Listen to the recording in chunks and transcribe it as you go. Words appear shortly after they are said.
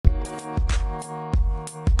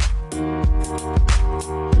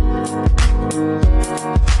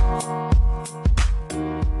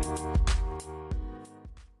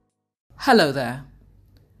Hello there.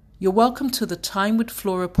 You're welcome to the Time with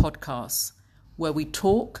Flora podcast, where we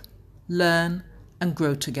talk, learn, and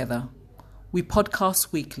grow together. We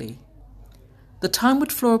podcast weekly. The Time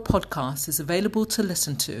with Flora podcast is available to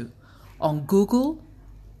listen to on Google,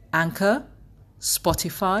 Anchor,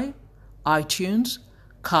 Spotify, iTunes,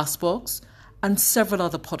 Castbox, and several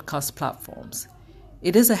other podcast platforms.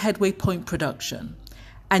 It is a Headway Point production,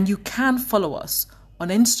 and you can follow us on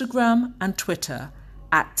Instagram and Twitter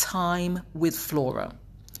at Time with Flora.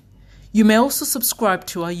 You may also subscribe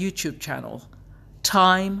to our YouTube channel,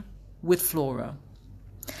 Time with Flora.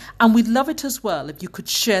 And we'd love it as well if you could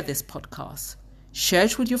share this podcast. Share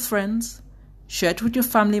it with your friends, share it with your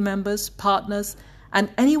family members, partners, and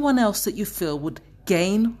anyone else that you feel would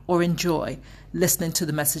gain or enjoy listening to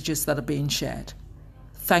the messages that are being shared.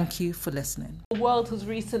 Thank you for listening. The world has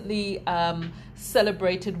recently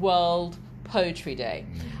celebrated World Poetry Day.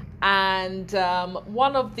 And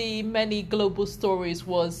one of the many global stories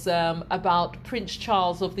was about Prince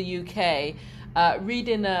Charles of the UK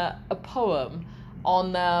reading a poem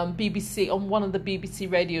on BBC, on one of the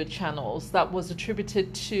BBC radio channels that was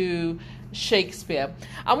attributed to Shakespeare.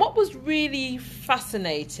 And what was really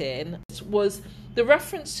fascinating was the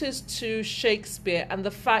references to Shakespeare and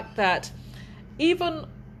the fact that even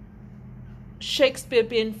Shakespeare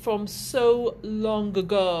being from so long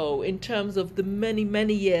ago, in terms of the many,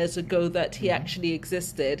 many years ago that he actually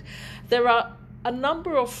existed, there are a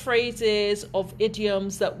number of phrases, of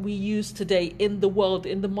idioms that we use today in the world,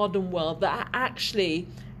 in the modern world, that are actually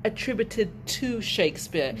attributed to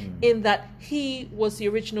Shakespeare, in that he was the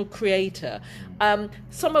original creator.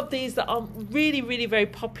 Some of these that are really, really very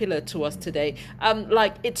popular to us today,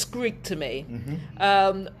 like "It's Greek to me,"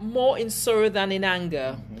 "More in sorrow than in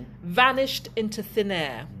anger," "Vanished into thin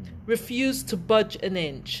air," "Refused to budge an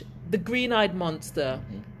inch," "The green-eyed monster,"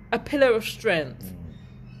 "A pillar of strength,"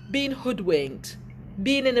 "Being hoodwinked,"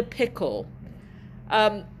 "Being in a pickle,"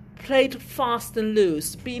 "Played fast and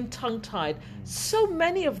loose," "Being tongue-tied." So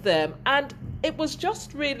many of them. And it was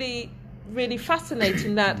just really, really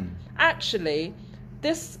fascinating that actually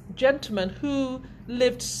this gentleman who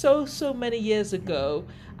lived so many years ago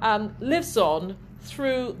lives on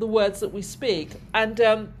through the words that we speak. And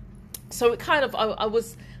so it kind of, I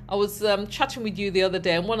was chatting with you the other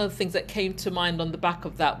day, and one of the things that came to mind on the back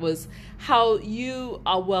of that was how you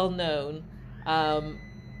are well known,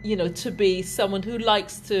 to be someone who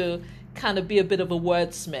likes to kind of be a bit of a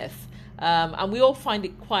wordsmith. And we all find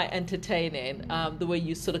it quite entertaining, the way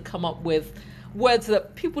you sort of come up with words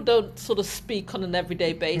that people don't sort of speak on an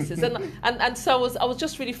everyday basis. And so I was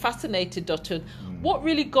just really fascinated, Dotun. What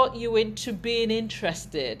really got you into being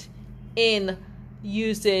interested in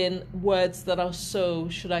using words that are so,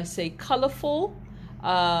 should I say, colourful,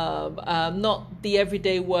 not the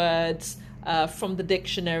everyday words from the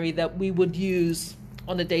dictionary that we would use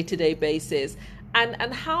on a day-to-day basis,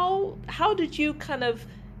 and how did you kind of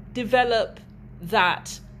develop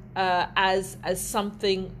that as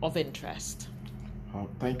something of interest?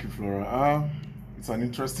 Thank you, Flora. It's an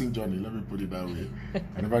interesting journey, let me put it that way.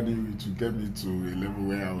 I never knew it would get me to a level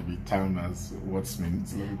where I would be termed as wordsmith,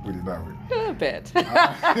 so let me put it that way. A bit.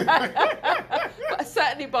 But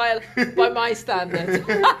certainly by my standards.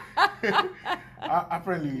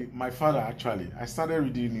 Apparently, my father I started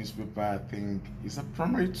reading newspaper, I think, it's a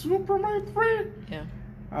primary 2, primary 3. Yeah.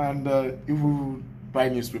 And he would buy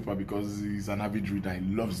newspaper because he's an avid reader,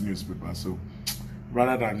 he loves newspaper. So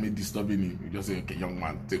rather than me disturbing him, he just say, "Okay, young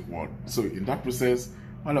man, take one." So in that process,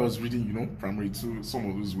 while I was reading, primary 2, some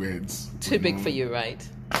of those words too big for you, right?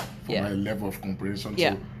 For my level of comprehension.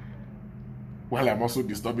 Yeah. So while I'm also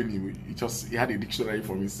disturbing him, he had a dictionary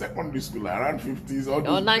from his secondary school, around 50s. Or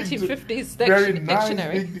 1950s very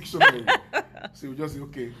dictionary. Nice big dictionary. So you just say,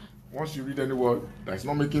 okay, once you read any word that's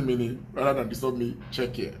not making meaning, rather than disturb me,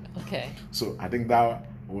 check here. Okay. So I think that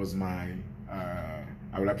was my,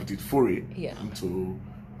 how would I put it, foray into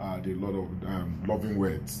the lot of loving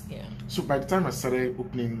words. Yeah. So by the time I started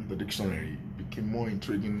opening the dictionary, it became more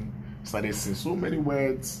intriguing, started seeing so many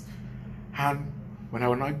words. And when I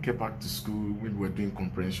would not get back to school, when we were doing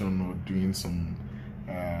comprehension or doing some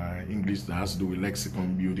English that has to do with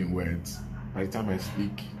lexicon, building words, by the time I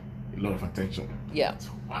speak, a lot of attention. Yeah.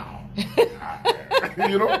 So, wow.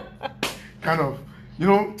 Kind of,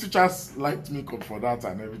 teachers liked me for that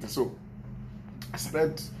and everything. So I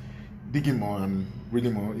started digging more and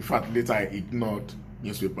reading more. In fact, later I ignored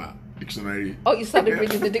newspaper, dictionary. Oh, you started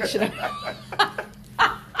reading the dictionary.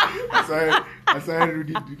 I started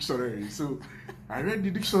reading dictionary. So I read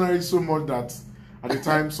the dictionary so much that at the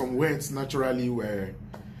time some words naturally were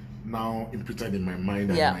now imprinted in my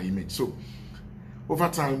mind and my image. So over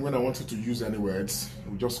time, when I wanted to use any words, it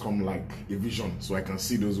would just come like a vision, so I can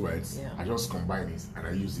see those words. Yeah. I just combine it and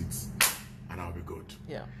I use it, and I'll be good.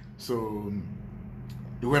 Yeah. So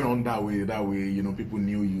it went on that way. You know, people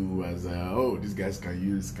knew you as oh, these guys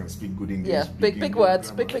can speak good English. Yeah, big words,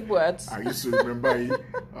 big words. I used to remember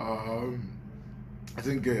I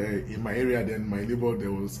think in my area then, my neighbor,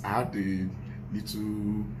 I had a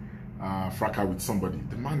little fracas with somebody.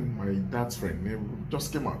 The man, my dad's friend,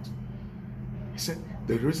 just came out. He said,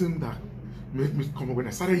 the reason that made me come up when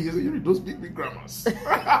I started hearing those big grammars,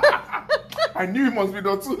 I knew he must be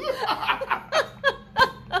there too.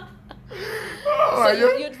 So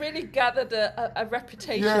you'd really gathered a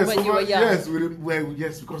reputation when you were young.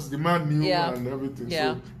 Yes, because the man knew and everything.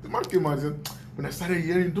 Yeah. So the man came out and said, when I started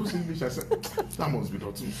hearing those English, I said, that must be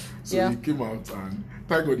there too. So he came out, and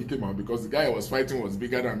thank God he came out, because the guy I was fighting was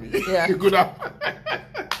bigger than me. Yeah. He could have.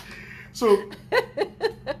 So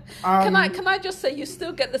can I just say you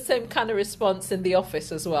still get the same kind of response in the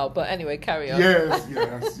office as well? But anyway, carry on. Yes.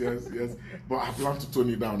 But I've learned to tone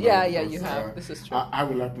it down. Yeah, you have. This is true. I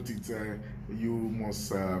will have put it. You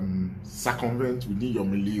must circumvent within your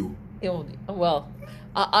milieu. Well,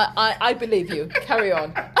 I believe you. Carry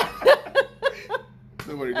on.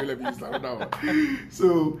 Don't worry, don't let me use that one.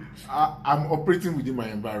 So I'm operating within my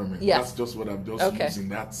environment. Yes. That's just what I'm just using.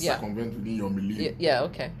 That circumvent within your milieu. Yeah.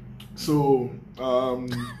 Okay. So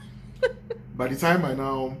by the time I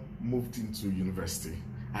now moved into university,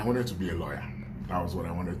 I wanted to be a lawyer. That was what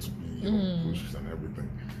I wanted to be, push and everything.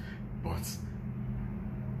 But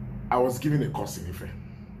I was given a course in Ife.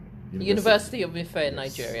 University of Ife in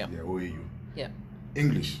Nigeria. Yeah, OAU. Yeah.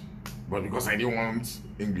 English. But because I didn't want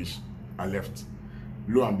English, I left.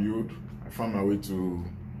 Lo and behold, I found my way to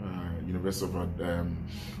University of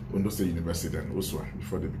Ondo State University and Oswa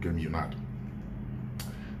before they became UNAD.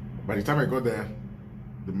 By the time I got there,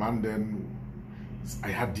 the man then, I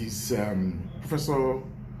had this Professor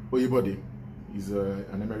Oyebode. He's an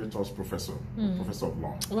emeritus professor, professor of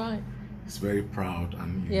law. Right. He's very proud,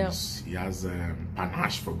 and he has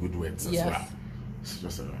panache for good words as well. It's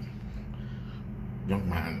just a young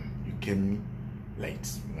man, you came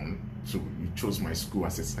late. So you chose my school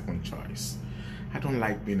as a second choice. I don't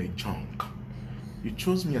like being a junk. You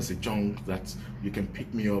chose me as a junk that you can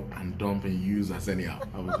pick me up and dump and use as anyhow.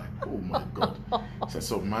 I was like, oh my God. I said,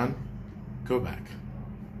 so man, go back.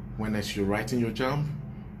 When you're writing your jump,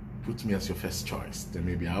 put me as your first choice. Then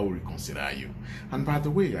maybe I will reconsider you. And by the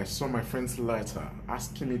way, I saw my friend's letter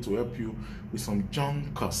asking me to help you with some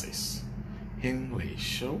junk courses.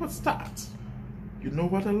 English, what's that? You know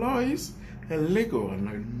what a law is? A legal and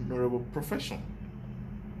honorable profession.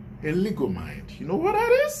 A legal mind. You know what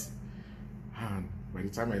that is? And by the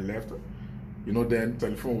time I left, then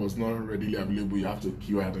telephone was not readily available. You have to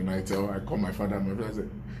queue at the night. I called my father and my brother. I said,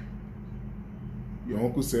 your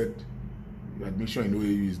uncle said your admission in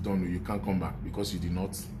OAU is done, or you can't come back because you did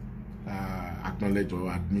not acknowledge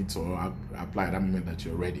or admit or apply at that moment that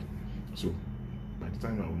you're ready. So by the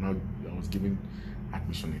time I was given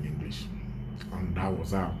admission in English, and that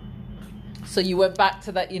was how. So you went back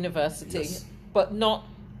to that university, but not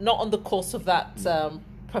on the course of that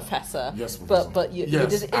professor. Yes, professor. But you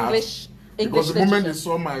did English. Because the moment they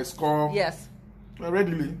saw my score, they were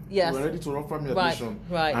ready to offer me admission.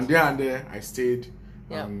 Right. And there I stayed.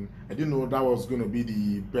 I didn't know that was going to be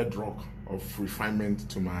the bedrock of refinement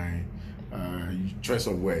to my choice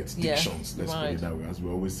of words, dictions. Let's put it that way, as we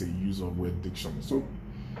always say, use of word diction. So,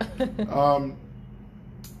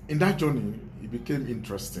 in that journey, it became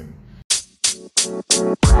interesting.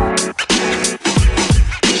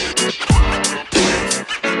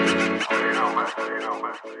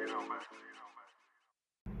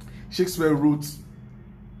 Shakespeare wrote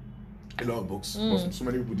a lot of books. But so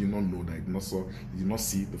many people did not know that he did not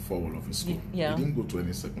see the four-wall of his school. Yeah. He didn't go to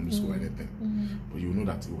any secondary school or anything. But you know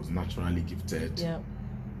that he was naturally gifted. Yeah.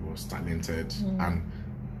 He was talented. And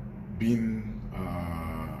being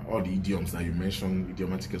all the idioms that you mentioned,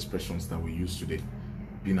 idiomatic expressions that we use today,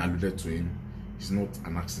 being alluded to him, is not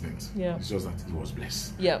an accident. Yeah. It's just that he was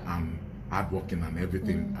blessed. Yeah. And hardworking and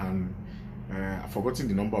everything. And I've forgotten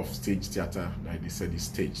the number of stage theater that they said is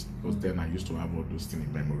staged, because then I used to have all those things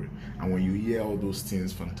in memory. And when you hear all those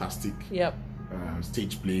things, fantastic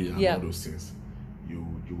stage play and all those things, you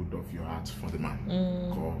would off your heart for the man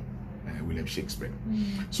called William Shakespeare.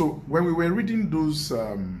 So when we were reading those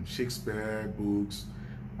Shakespeare books,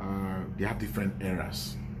 they have different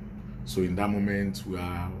eras. So in that moment, we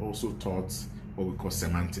are also taught what we call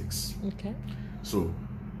semantics. Okay. So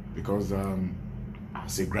because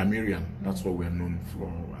as a grammarian, that's what we're known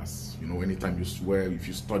for. As you know, anytime if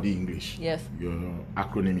you study English, yes, your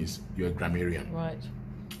acronym is you're a grammarian. Right.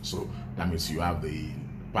 So that means you have the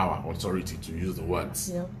power, authority to use the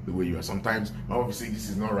words the way you are. Sometimes my wife will say this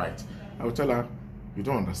is not right. I will tell her, you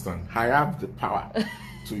don't understand. I have the power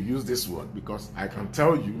to use this word because I can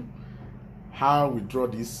tell you how we draw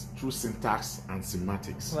this through syntax and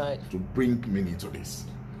semantics to bring meaning to this.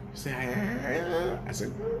 You say, I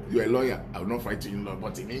said, you're a lawyer. I will not fight you in law,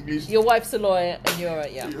 but in English. Your wife's a lawyer and you're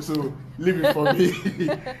a, So leave it for me.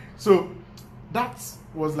 So that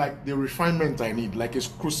was like the refinement I need, like a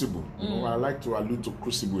crucible. You know, I like to allude to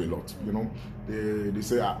crucible a lot. You know, they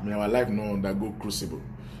say, may our life not undergo crucible.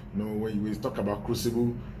 You know, when we talk about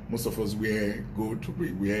crucible, most of us wear gold,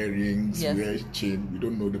 we wear rings, we wear chain. We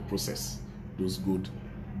don't know the process those gold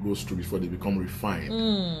goes through before they become refined,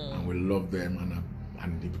 and we love them,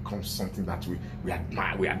 and they become something that we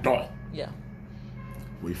admire, we adore. Yeah.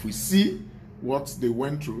 But if we see what they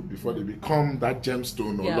went through before they become that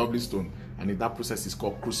gemstone or lovely stone, and in that process is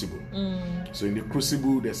called crucible. So in the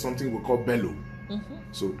crucible, there's something we call bellow.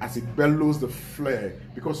 So as it bellows the flare,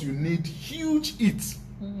 because you need huge heat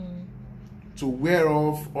to wear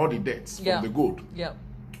off all the debts from the gold.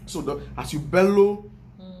 So as you bellow,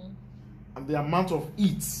 and the amount of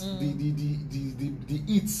heat, the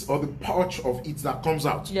heat or the pouch of heat that comes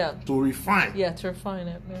out to refine. To refine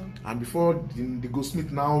it. And before the goldsmith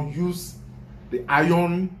now use the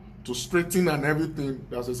iron to straighten and everything,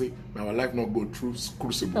 that's to say, may our life not go through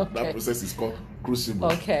crucible. That process is called crucible.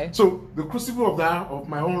 So the crucible of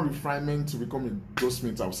my own refinement to become a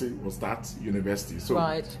goldsmith, I would say, was that university. So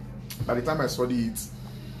by the time I studied it,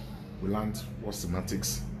 we learned what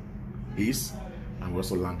semantics is. And we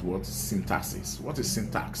also learned what syntax is. What is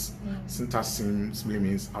syntax? Syntax simply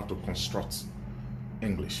means how to construct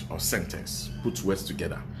English or sentence, put words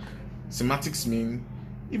together. Semantics mean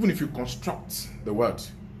even if you construct the word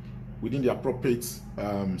within the appropriate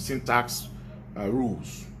syntax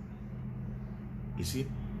rules, you see,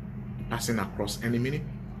 passing across any meaning.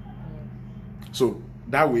 So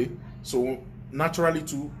that way, so naturally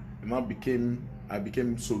too, I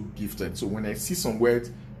became so gifted. So when I see some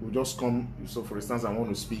words, will just come. So for instance, I want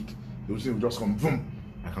to speak, the will just come, boom,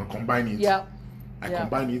 I can combine it. I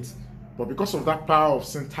combine it. But because of that power of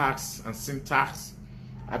syntax and syntax,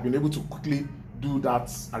 I've been able to quickly do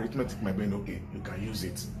that arithmetic in my brain. Okay, you can use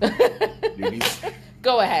it.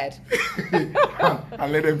 Go ahead.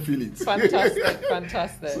 and let them feel it.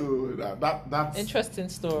 Fantastic. So that's interesting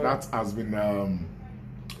story. That has been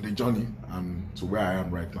the journey to where I am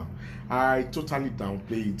right now. I totally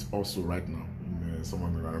downplay it also right now.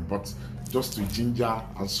 Someone around, but just to ginger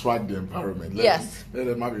and swag the environment. Let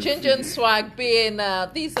them have ginger and swag being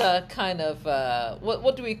these are kind of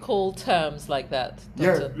what do we call terms like that?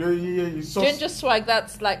 Ginger swag.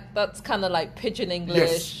 That's kind of like pidgin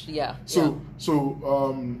English. So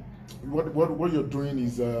what you're doing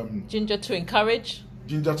is ginger to encourage.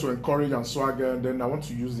 Ginger to encourage and swag, and then I want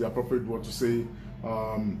to use the appropriate word to say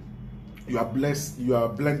you are blessed. You are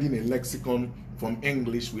blending a lexicon from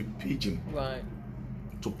English with pidgin. Right.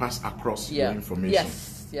 To pass across your information.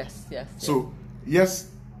 Yes. So,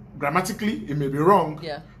 yes, grammatically, it may be wrong.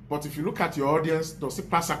 But if you look at your audience, does it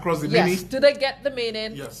pass across the meaning? Do they get the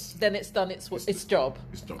meaning? Yes. Then it's done its job.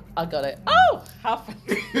 It's job. I got it. Oh, how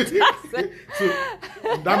fantastic. So,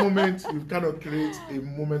 in that moment, you kind of create a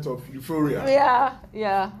moment of euphoria.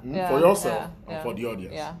 For yourself and for the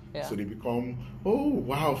audience. So they become, oh,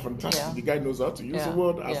 wow, fantastic. The guy knows how to use the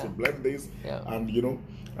word, how to blend this. And, you know,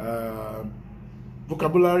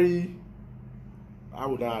 vocabulary, how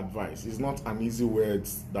would I advise? It's not an easy word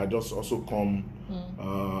that just also come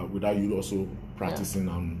without you also practicing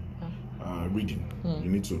and reading. You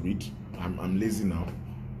need to read. I'm lazy now.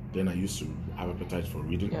 Then I used to have appetite for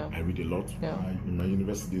reading. I read a lot. In my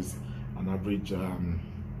universities, an average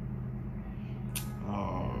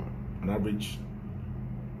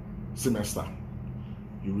semester,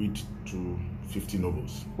 you read to 50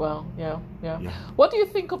 novels. Well, yeah. What do you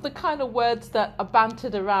think of the kind of words that are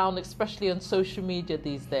bantered around, especially on social media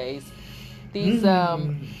these days? These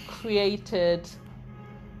created,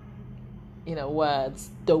 words,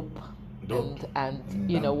 dope. And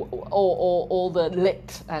you know, all the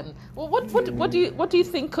lit and what do you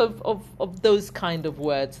think of those kind of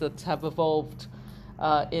words that have evolved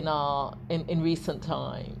in recent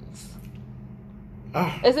times?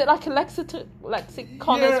 Is it like a lexicon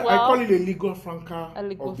as well? I call it a lingua franca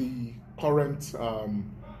of the current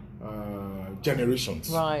generations.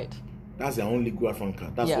 Right. That's their own lingua franca.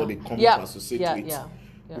 That's what they come to associate with.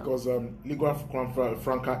 Because lingua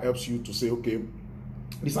franca helps you to say, okay,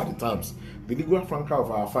 these are the terms. The lingua franca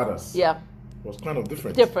of our fathers was kind of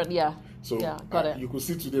different. So got it. You could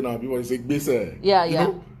see today now people say, "Bese." You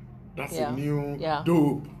know, that's a new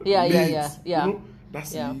dope. Yeah. You know,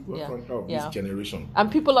 That's the front of this generation.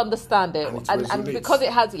 And people understand it. And because it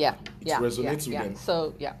has, it resonates with them.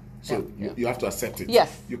 So, you have to accept it.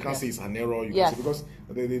 Yes. You can't say it's an error. You can't say, because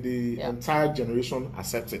the entire generation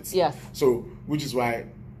accepts it. Yes. So, which is why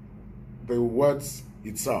the words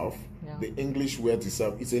itself, the English word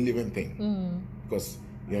itself, is a living thing. Because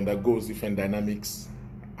it undergoes different dynamics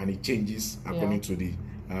and it changes according to the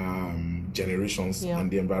generations and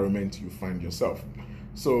the environment you find yourself.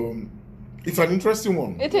 So it's an interesting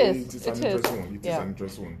one. It is. It's an interesting one. It is an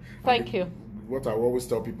interesting one. Thank you. What I always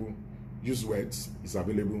tell people, use words, it's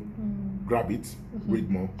available. Grab it, read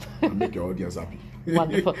more, and make your audience happy.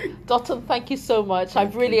 Wonderful. Dotun, thank you so much.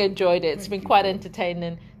 I've really enjoyed it. It's been quite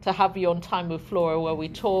entertaining to have you on Time with Flora, where we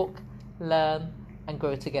talk, learn, and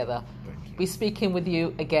grow together. Be speaking with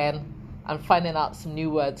you again and finding out some new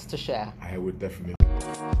words to share. I would definitely.